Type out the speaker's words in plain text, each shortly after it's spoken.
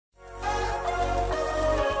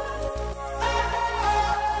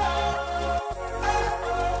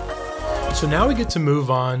So now we get to move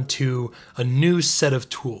on to a new set of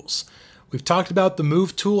tools. We've talked about the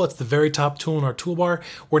Move tool, that's the very top tool in our toolbar.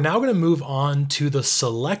 We're now going to move on to the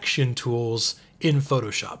selection tools in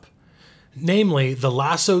Photoshop. Namely, the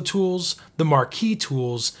lasso tools, the marquee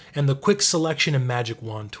tools, and the quick selection and magic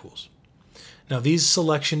wand tools. Now these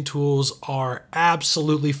selection tools are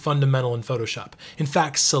absolutely fundamental in Photoshop. In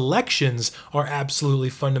fact, selections are absolutely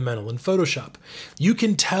fundamental in Photoshop. You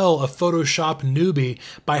can tell a Photoshop newbie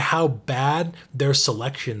by how bad their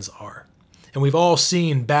selections are. And we've all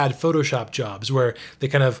seen bad Photoshop jobs where they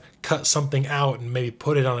kind of cut something out and maybe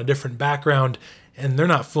put it on a different background, and they're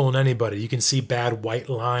not fooling anybody. You can see bad white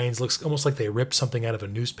lines, looks almost like they ripped something out of a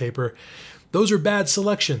newspaper. Those are bad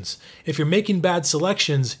selections. If you're making bad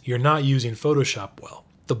selections, you're not using Photoshop well.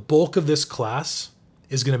 The bulk of this class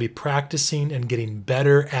is going to be practicing and getting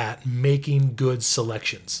better at making good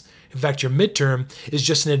selections. In fact, your midterm is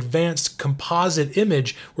just an advanced composite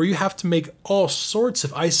image where you have to make all sorts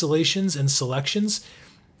of isolations and selections.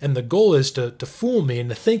 And the goal is to fool me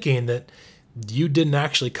into thinking that you didn't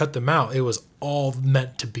actually cut them out. It was all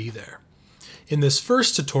meant to be there. In this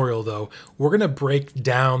first tutorial, though, we're going to break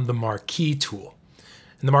down the Marquee Tool.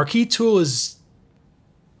 And the Marquee Tool is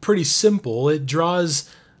pretty simple. It draws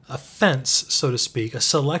a fence, so to speak, a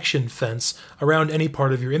selection fence around any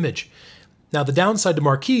part of your image. Now, the downside to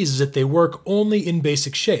marquees is that they work only in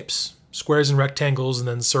basic shapes, squares and rectangles, and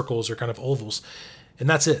then circles or kind of ovals, and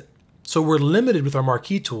that's it. So we're limited with our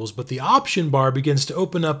marquee tools, but the option bar begins to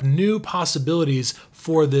open up new possibilities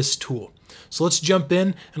for this tool. So let's jump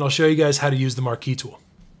in and I'll show you guys how to use the Marquee Tool.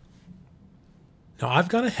 Now I've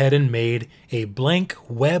gone ahead and made a blank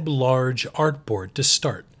web large artboard to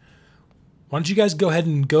start. Why don't you guys go ahead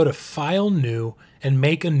and go to File, New, and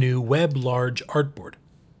make a new web large artboard.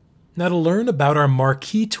 Now to learn about our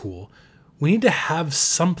Marquee Tool, we need to have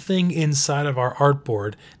something inside of our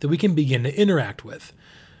artboard that we can begin to interact with.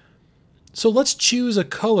 So let's choose a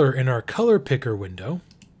color in our color picker window.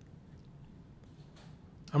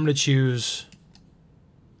 I'm going to choose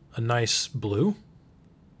a nice blue.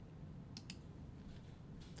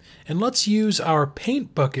 And let's use our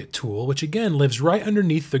paint bucket tool, which again lives right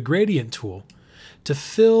underneath the gradient tool, to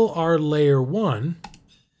fill our layer 1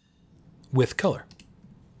 with color.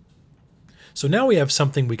 So now we have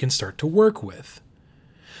something we can start to work with.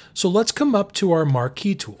 So let's come up to our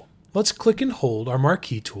Marquee Tool. Let's click and hold our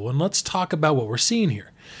Marquee Tool and let's talk about what we're seeing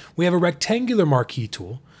here. We have a rectangular Marquee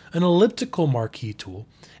Tool, an elliptical Marquee Tool,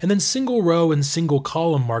 and then single row and single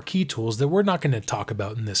column Marquee tools that we're not going to talk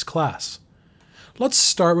about in this class. Let's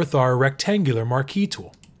start with our rectangular Marquee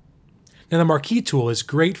Tool. Now the Marquee Tool is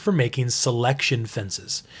great for making selection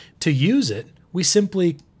fences. To use it, we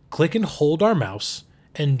simply click and hold our mouse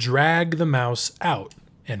and drag the mouse out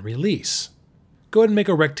and release. Go ahead and make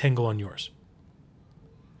a rectangle on yours.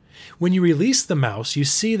 When you release the mouse, you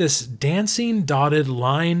see this dancing dotted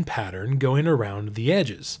line pattern going around the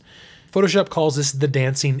edges. Photoshop calls this the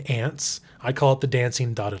dancing ants. I call it the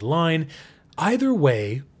dancing dotted line. Either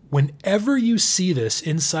way, whenever you see this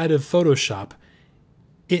inside of Photoshop,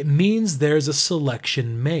 it means there's a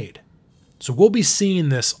selection made. So we'll be seeing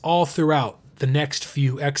this all throughout the next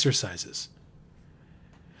few exercises.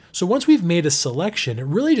 So once we've made a selection, it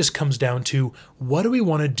really just comes down to what do we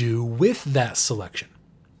want to do with that selection?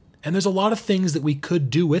 And there's a lot of things that we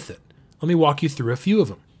could do with it. Let me walk you through a few of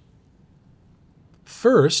them.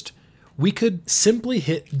 First, we could simply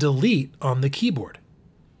hit delete on the keyboard.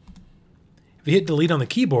 If we hit delete on the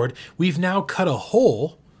keyboard, we've now cut a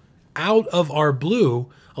hole out of our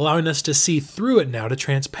blue, allowing us to see through it now to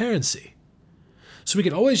transparency. So we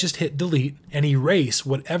could always just hit delete and erase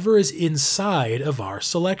whatever is inside of our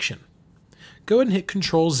selection. Go ahead and hit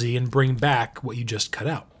Ctrl-Z and bring back what you just cut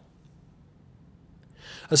out.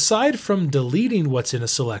 Aside from deleting what's in a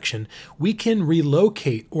selection, we can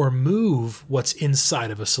relocate or move what's inside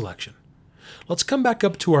of a selection. Let's come back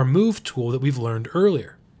up to our Move tool that we've learned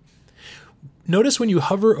earlier. Notice when you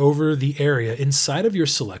hover over the area inside of your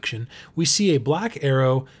selection, we see a black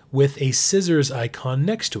arrow with a scissors icon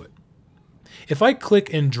next to it. If I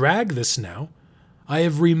click and drag this now, I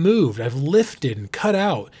have removed, I've lifted and cut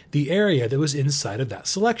out the area that was inside of that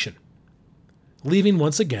selection, leaving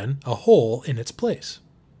once again a hole in its place.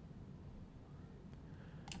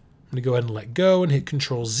 I'm going to go ahead and let go and hit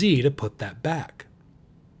Ctrl-Z to put that back.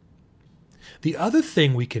 The other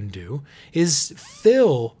thing we can do is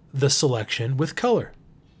fill the selection with color.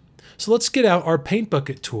 So let's get out our paint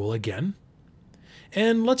bucket tool again,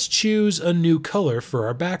 and let's choose a new color for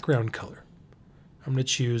our background color. I'm going to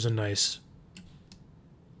choose a nice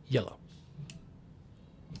yellow.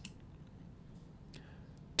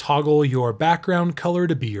 Toggle your background color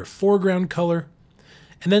to be your foreground color,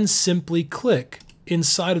 and then simply click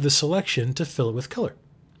inside of the selection to fill it with color.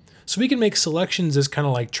 So we can make selections as kind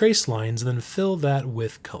of like trace lines and then fill that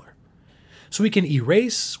with color. So we can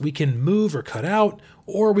erase, we can move or cut out,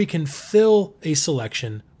 or we can fill a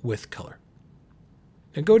selection with color.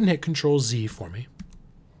 Now go ahead and hit Control Z for me.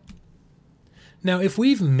 Now if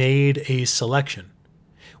we've made a selection,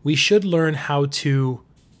 we should learn how to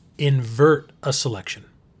invert a selection.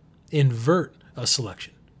 Invert a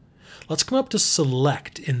selection. Let's come up to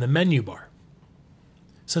Select in the menu bar.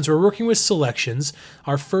 Since we're working with selections,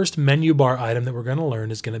 our first menu bar item that we're going to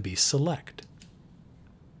learn is going to be Select.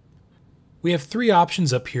 We have three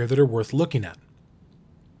options up here that are worth looking at.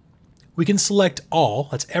 We can select all,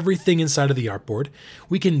 that's everything inside of the artboard.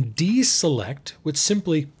 We can deselect, which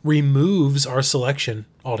simply removes our selection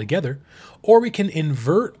altogether, or we can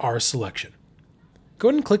invert our selection. Go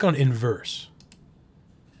ahead and click on Inverse.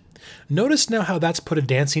 Notice now how that's put a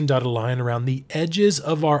dancing dotted line around the edges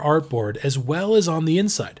of our artboard as well as on the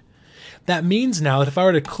inside. That means now that if I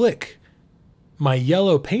were to click my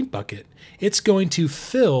yellow paint bucket, it's going to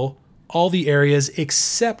fill all the areas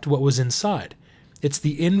except what was inside. It's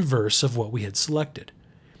the inverse of what we had selected.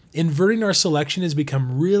 Inverting our selection has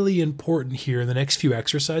become really important here in the next few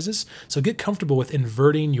exercises, so get comfortable with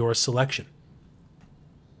inverting your selection.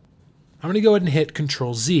 I'm going to go ahead and hit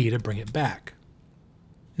Control Z to bring it back.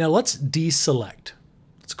 Now let's deselect.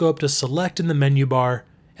 Let's go up to Select in the menu bar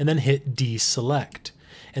and then hit Deselect.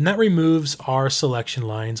 And that removes our selection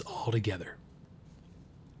lines altogether.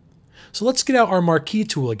 So let's get out our Marquee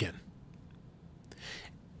tool again.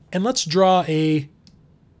 And let's draw a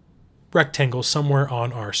rectangle somewhere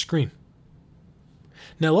on our screen.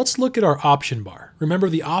 Now let's look at our option bar. Remember,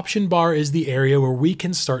 the option bar is the area where we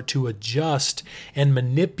can start to adjust and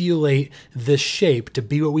manipulate this shape to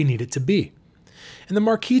be what we need it to be. And the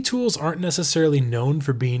Marquee tools aren't necessarily known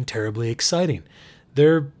for being terribly exciting.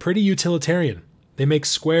 They're pretty utilitarian. They make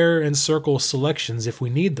square and circle selections if we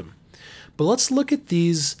need them. But let's look at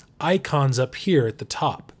these icons up here at the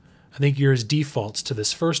top. I think yours defaults to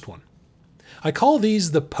this first one. I call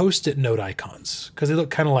these the post-it note icons because they look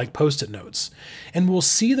kind of like post-it notes. And we'll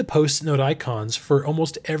see the post-it note icons for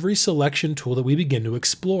almost every selection tool that we begin to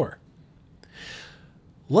explore.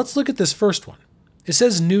 Let's look at this first one. It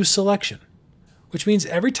says New Selection, which means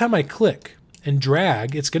every time I click and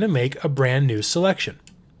drag, it's going to make a brand new selection.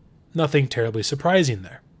 Nothing terribly surprising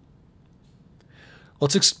there.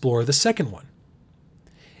 Let's explore the second one.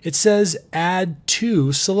 It says Add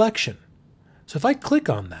to Selection. So if I click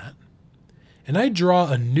on that and I draw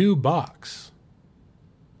a new box,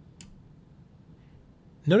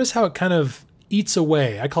 notice how it kind of eats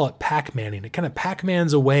away. I call it Pac-Manning. It kind of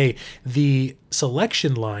Pac-Mans away the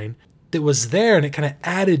selection line that was there and it kind of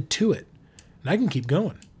added to it. And I can keep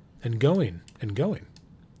going and going and going.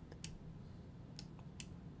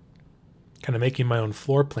 Kind of making my own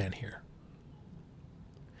floor plan here.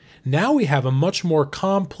 Now we have a much more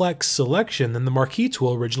complex selection than the Marquee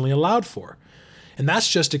tool originally allowed for. And that's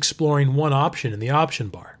just exploring one option in the option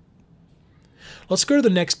bar. Let's go to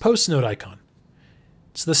the next post-it note icon.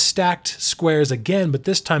 It's the stacked squares again, but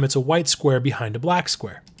this time it's a white square behind a black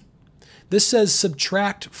square. This says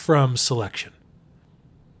Subtract from Selection.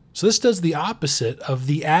 So this does the opposite of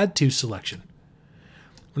the Add to selection.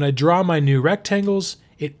 When I draw my new rectangles,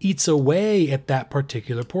 it eats away at that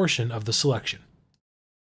particular portion of the selection.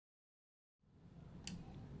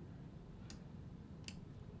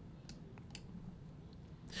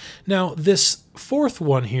 Now, this fourth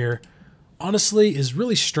one here, honestly, is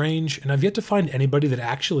really strange, and I've yet to find anybody that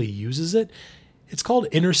actually uses it. It's called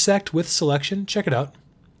Intersect with Selection. Check it out.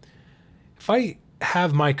 If I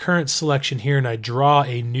have my current selection here and I draw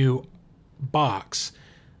a new box,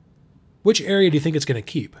 which area do you think it's going to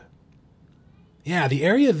keep? Yeah, the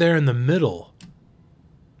area there in the middle.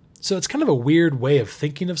 So it's kind of a weird way of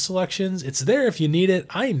thinking of selections. It's there if you need it.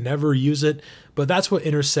 I never use it, but that's what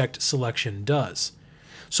Intersect Selection does.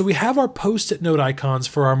 So we have our post-it note icons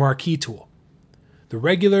for our Marquee tool. The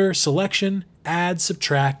regular, Selection, Add,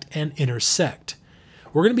 Subtract, and Intersect.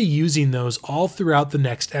 We're going to be using those all throughout the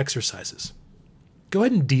next exercises. Go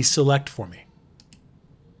ahead and deselect for me.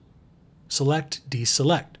 Select,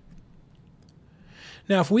 deselect.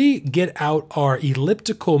 Now if we get out our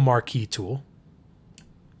elliptical Marquee tool,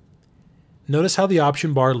 notice how the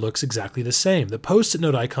option bar looks exactly the same. The post-it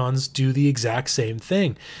note icons do the exact same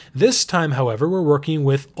thing. This time, however, we're working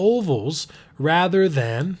with ovals rather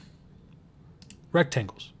than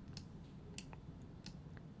rectangles.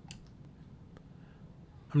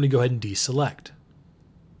 I'm going to go ahead and deselect.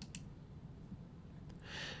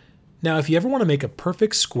 Now, if you ever want to make a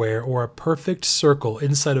perfect square or a perfect circle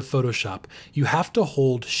inside of Photoshop, you have to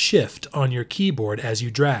hold Shift on your keyboard as you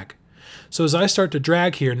drag. So as I start to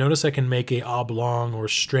drag here, notice I can make a oblong or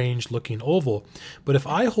strange looking oval. But if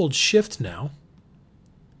I hold Shift now,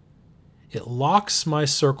 it locks my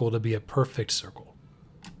circle to be a perfect circle.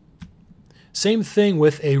 Same thing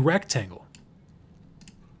with a rectangle.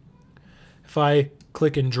 If I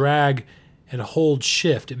click and drag and hold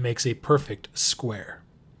Shift, it makes a perfect square.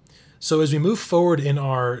 So as we move forward in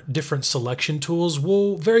our different selection tools,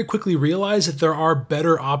 we'll very quickly realize that there are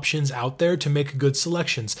better options out there to make good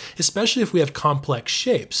selections, especially if we have complex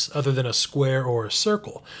shapes other than a square or a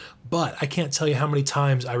circle. But I can't tell you how many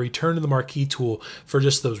times I return to the Marquee tool for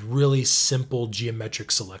just those really simple geometric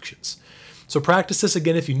selections. So practice this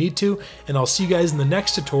again if you need to, and I'll see you guys in the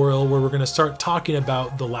next tutorial where we're going to start talking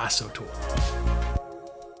about the lasso tool.